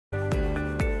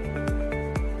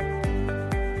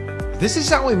This is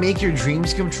how we make your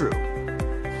dreams come true.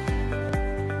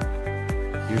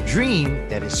 Your dream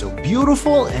that is so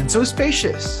beautiful and so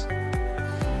spacious.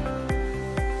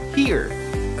 Here,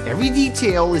 every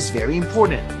detail is very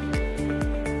important.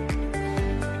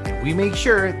 And we make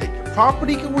sure that your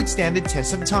property can withstand the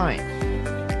test of time.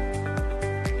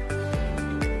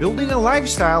 Building a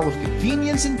lifestyle of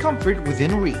convenience and comfort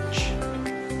within reach.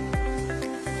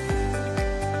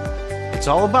 It's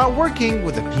all about working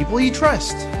with the people you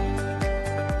trust.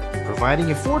 Providing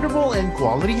affordable and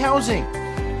quality housing,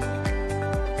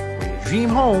 where your dream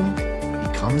home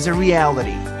becomes a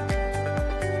reality.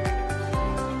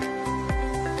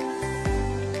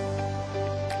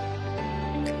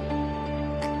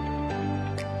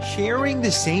 Sharing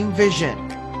the same vision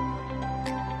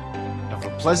of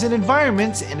a pleasant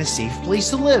environment and a safe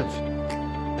place to live,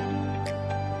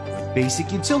 with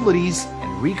basic utilities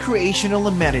and recreational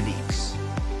amenities.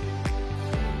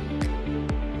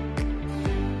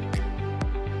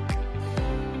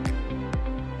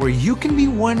 Where you can be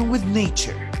one with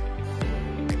nature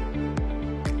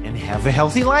and have a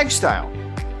healthy lifestyle.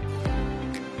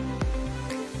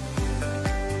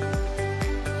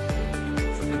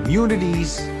 For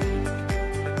communities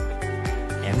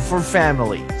and for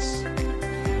families.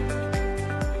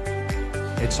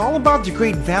 It's all about the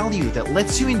great value that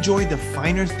lets you enjoy the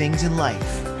finer things in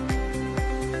life.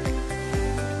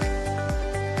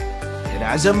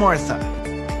 Terrazza Martha,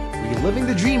 reliving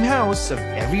the dream house of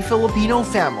every Filipino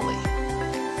family.